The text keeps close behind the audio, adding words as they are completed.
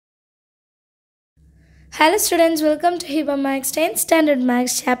Hello students, welcome to Hiba Max 10th Standard Max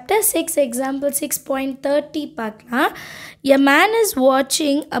Chapter 6 Example 6.30 பார்க்கலாம். A man is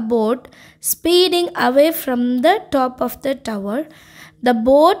watching a boat speeding away from the top of the tower. The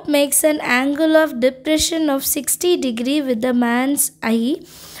boat makes an angle of depression of 60 degrees with the man's eye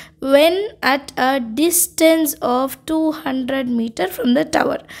when at a distance of 200 meter from the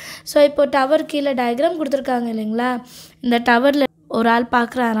tower. So இப்போ tower கீழே diagram கொடுத்துருக்காங்க இல்லைங்களா, இந்த டவரில் ஒரு ஆள்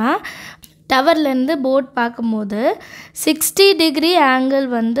பார்க்குறாராம். டவர்லேருந்து boat பார்க்கும்போது 60 degree angle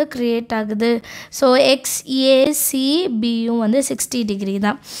வந்து create ஆகுது. ஸோ XACBயும் வந்து 60 டிகிரி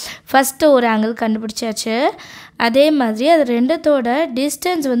தான். ஃபஸ்ட்டு ஒரு ஆங்கிள் கண்டுபிடிச்சாச்சு. அதே மாதிரி அது ரெண்டுத்தோட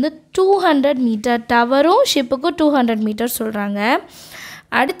டிஸ்டன்ஸ் வந்து 200 மீட்டர். டவரும் ஷிப்புக்கும் 200 மீட்டர் சொல்கிறாங்க.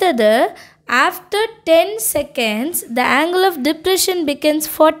 அடுத்தது after 10 seconds the angle of depression becomes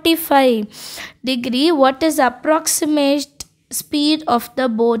 45 degree. What is approximate speed of the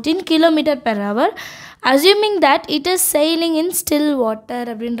boat in kilometer per hour assuming that it is sailing in still water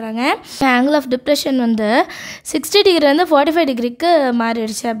அப்படின்றாங்க. angle of depression வந்து 60 degree வந்து 45 டிகிரிக்கு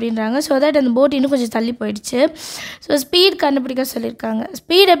மாறிடுச்சு அப்படின்றாங்க. So that அந்த boat இன்னும் கொஞ்சம் தள்ளி போயிடுச்சு. ஸோ ஸ்பீட் கண்டுபிடிக்க சொல்லியிருக்காங்க.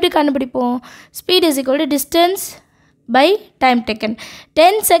 ஸ்பீட் எப்படி கண்டுபிடிப்போம்? Speed is equal to distance by time taken.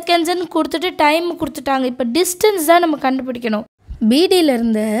 10 செகண்ட்ஸ்ன்னு கொடுத்துட்டு டைம் கொடுத்துட்டாங்க. இப்போ டிஸ்டன்ஸ் தான் நம்ம கண்டுபிடிக்கணும்.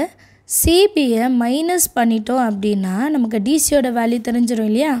 பிடியிலேருந்து சிபியை மைனஸ் பண்ணிட்டோம் அப்படின்னா நமக்கு டிசியோட வேல்யூ தெரிஞ்சிடும்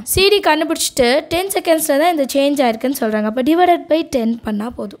இல்லையா. சிடி கண்டுபிடிச்சிட்டு 10 செகண்ட்ஸில் தான் இந்த சேஞ்ச் ஆயிருக்குன்னு சொல்கிறாங்க. அப்போ டிவைடட் பை 10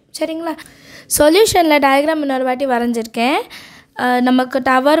 பண்ணால் போதும். சரிங்களா? சொல்யூஷனில் டயக்ராம் இன்னொரு வாட்டி வரைஞ்சிருக்கேன். நமக்கு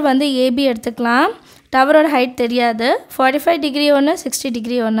டவர் வந்து ஏபி எடுத்துக்கலாம். டவரோட ஹைட் தெரியாது. 45 டிகிரி ஒன்று, 60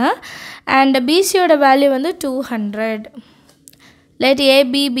 டிகிரி ஒன்று. அண்ட் பிசியோட வேல்யூ வந்து 200. let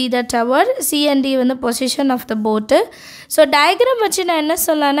AB be the tower, C and D வந்து position of the boat. So diagram வச்சு நான் என்ன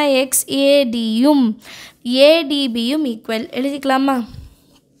சொல்லலாம்னா XADயும் ADBயும் ஈக்குவல் எழுதிக்கலாமா?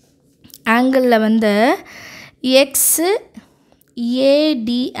 ஆங்கிளில் வந்து XAD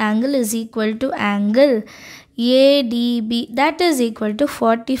angle is equal to angle ADB that is equal to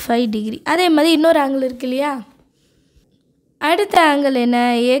 45 degree. அதே மாதிரி இன்னொரு ஆங்கிள் இருக்கு இல்லையா. அடுத்த ஆங்கிள் என்ன?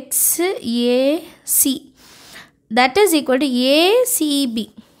 XAC that is equal to ACB.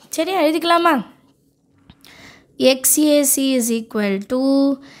 சரி, எழுதிக்கலாமா? XAC is equal to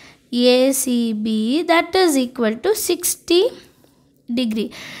ACB that is equal to 60 degree.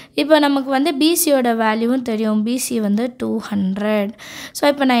 இப்போ நமக்கு வந்து பிசியோட வேல்யூவும் தெரியும். பிசி வந்து 200. ஸோ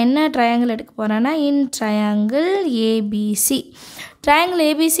இப்போ நான் என்ன ட்ரையாங்கிள் எடுக்க போகிறேன்னா இன் ட்ரையாங்கிள் ஏபிசி. ட்ரையாங்கிள்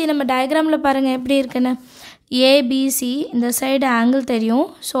ஏபிசி நம்ம டயக்ராமில் பாருங்கள் எப்படி இருக்குன்னு. ஏபிசி இந்த சைடு ஆங்கிள் தெரியும்.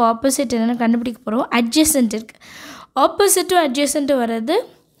 ஸோ ஆப்போசிட் என்னென்னு கண்டுபிடிக்க போகிறோம். அட்ஜசன்ட் இருக்குது. ஆப்போசிட்டும் அட்ஜசன்ட்டு வர்றது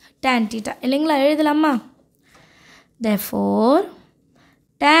tan theta இல்லைங்களா? எழுதலாமா? therefore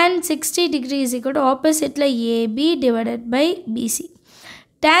tan 60 degree is equal to oppositeல AB divided by BC.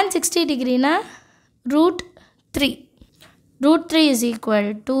 tan 60 degreeனா √3. √3 is equal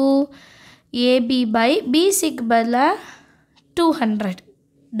to AB by BCக்கு பதிலாக 200.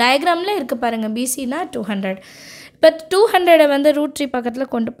 டயக்ராமில் இருக்க பாருங்கள். BCனா 200. இப்போ 200 வந்து √3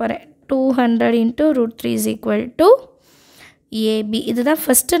 பக்கத்தில் கொண்டு போகிறேன். 200 into √3 is equal to AB. இதுதான்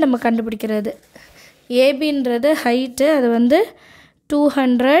ஃபஸ்ட்டு நம்ம கண்டுபிடிக்கிறது. ஏபின்றது ஹைட்டு, அது வந்து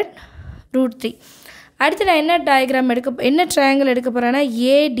 200 √3. அடுத்து நான் என்ன டயக்ராம் என்ன ட்ரையாங்கிள் எடுக்க போகிறேன்னா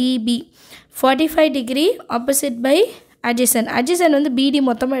ADB 45 degree opposite by adjacent. Adjacent வந்து BD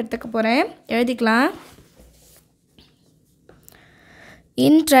மொத்தமாக எடுத்துக்க போகிறேன். எழுதிக்கலாம்.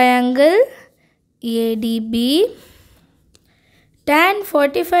 in triangle ADB tan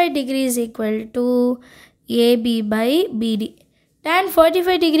 45 degree is equal to AB by BD. tan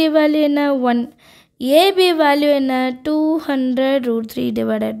 45 degree value என்ன? 1. AB value என்ன? 200 √3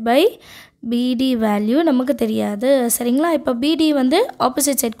 divided by BD value நமக்கு தெரியாது. சரிங்களா? இப்போ BD வந்து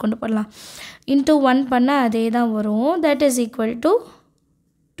ஆப்போசிட் சைட் கொண்டு போடலாம். இன்ட்டு 1 பண்ணால் அதே தான் வரும். That is equal to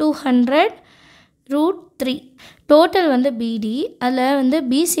 200 √3. Total வந்து BD, அதில் வந்து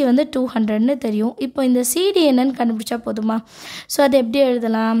BC வந்து 200ன்னு தெரியும். இப்போ இந்த CD என்னன்னு கண்டுபிடிச்சா போதுமா? ஸோ அதை எப்படி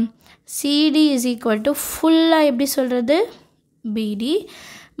எழுதலாம்? CD is equal to ஃபுல்லாக எப்படி சொல்கிறது? BD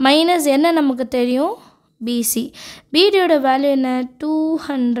மைனஸ் என்ன நமக்கு தெரியும்? BC. BDயோட வேல்யூ என்ன?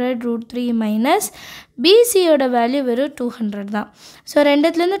 200 √3 மைனஸ் BCயோட வேல்யூ வெறும் 200 தான். ஸோ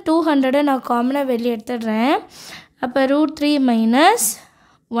ரெண்டுத்துலேருந்து 200 நான் காமனாக வெளியே எடுத்துடுறேன். அப்போ √3 மைனஸ்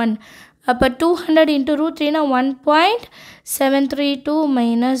 1. அப்போ 200 into √3னா 1.732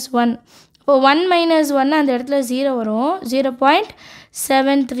 மைனஸ் 1. இப்போ 1 மைனஸ் 1 அந்த இடத்துல 0 வரும்.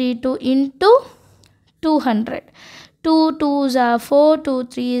 0.732 into 200. 2 2s are 4, 2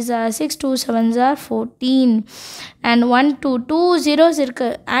 3s are 6, 2 7s are 14. And 1 2 2 zeros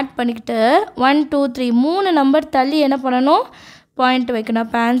இருக்குது. ஆட் பண்ணிக்கிட்டு 1 2 3 3 நம்பர் தள்ளி என்ன பண்ணணும்? பாயிண்ட் வைக்கணும்.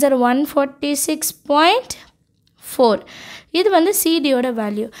 அப்போ ஆன்சர் 146.4. இது வந்து சிடியோட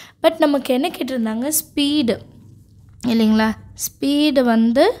வேல்யூ. பட் நமக்கு என்ன கேட்டிருந்தாங்க, ஸ்பீடு இல்லைங்களா. ஸ்பீடு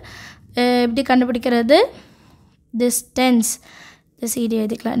வந்து எப்படி கண்டுபிடிக்கிறது, டிஸ்டன்ஸ். இந்த சிடி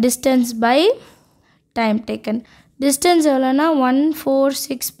எழுதிக்கலாம். Distance by time taken. Distance எவ்வளோனா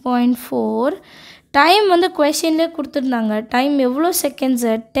 146.4. டைம் வந்து கொஷின்லேயே கொடுத்துருந்தாங்க. டைம் எவ்வளோ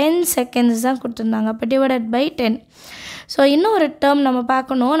செகண்ட்ஸு, 10 செகண்ட்ஸ் தான் கொடுத்துருந்தாங்க. அப்போ டிவைடட் பை 10. ஸோ இன்னும் ஒரு டேர்ம் நம்ம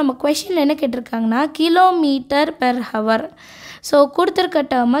பார்க்கணும். நம்ம கொஷினில் என்ன கேட்டிருக்காங்கன்னா கிலோமீட்டர் பெர் ஹவர். ஸோ கொடுத்துருக்க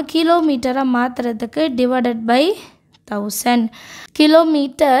டேர்மை கிலோமீட்டராக மாற்றுறதுக்கு divided by 1000.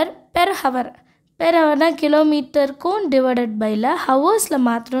 Kilometre per hour. Per ஹவர்னால் கிலோமீட்டருக்கும் divided பையில் ஹவர்ஸில்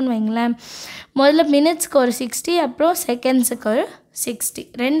மாற்றணும்னு வைங்களேன். முதல்ல மினிட்ஸ்க்கு ஒரு 60, அப்புறம் செகண்ட்ஸுக்கு ஒரு 60.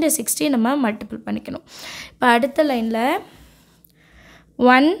 2 60 நம்ம மல்டிபிள் பண்ணிக்கணும். இப்போ அடுத்த லைனில்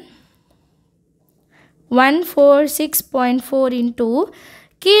 146.4 இன்ட்டு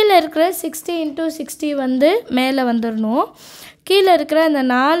கீழே இருக்கிற 60 இன்ட்டு 60 வந்து மேலே வந்துடணும். கீழே இருக்கிற அந்த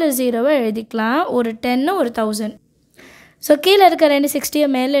 4 0வை எழுதிக்கலாம். ஒரு 10 ஒரு 1000. ஸோ கீழே இருக்க 2 60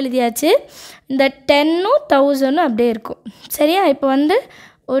 மேலே எழுதியாச்சு. இந்த 10ம் 1000ம் அப்படியே இருக்கும். சரியா. இப்போ வந்து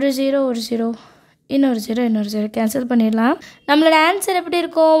ஒரு 0 ஒரு 0, இன்னொரு 0 இன்னொரு 0 கேன்சல் பண்ணிடலாம். நம்மளோட ஆன்சர் எப்படி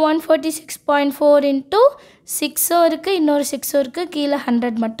இருக்கும், 146.4 இன்ட்டு 6ம் இருக்குது, இன்னொரு 6ம் இருக்குது, கீழே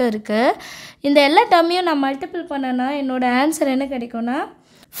 100 மட்டும் இருக்குது. இந்த எல்லா டேர்மையும் நான் மல்டிபிள் பண்ணேன்னா என்னோடய ஆன்சர் என்ன கிடைக்கும்னா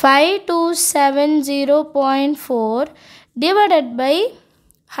 5270.4 டிவைடட் பை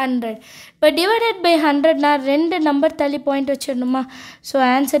 100. இப்போ டிவைடட் பை 100னா 2 நம்பர் தள்ளி பாயிண்ட் வச்சிடணுமா. ஸோ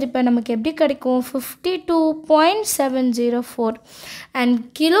ஆன்சர் இப்போ நமக்கு எப்படி கிடைக்கும், 52.704. அண்ட்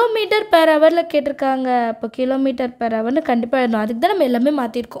கிலோமீட்டர் பெர் ஹவரில் கேட்டிருக்காங்க. இப்போ கிலோமீட்டர் பெர் ஹவர்னு கண்டிப்பாக எழுதணும். அதுக்கு தான் நம்ம எல்லாமே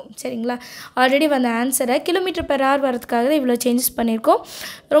மாற்றிருக்கோம். சரிங்களா. ஆல்ரெடி வந்த ஆன்சரை கிலோமீட்டர் பெர் ஹவர் வரதுக்காக தான் இவ்வளோ சேஞ்சஸ் பண்ணியிருக்கோம்.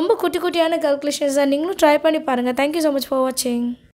 ரொம்ப குட்டி குட்டியான கால்குலேஷன்ஸ் தான். நீங்களும் ட்ரை பண்ணி பாருங்கள். தேங்க்யூ ஸோ மச் ஃபார் வாட்சிங்.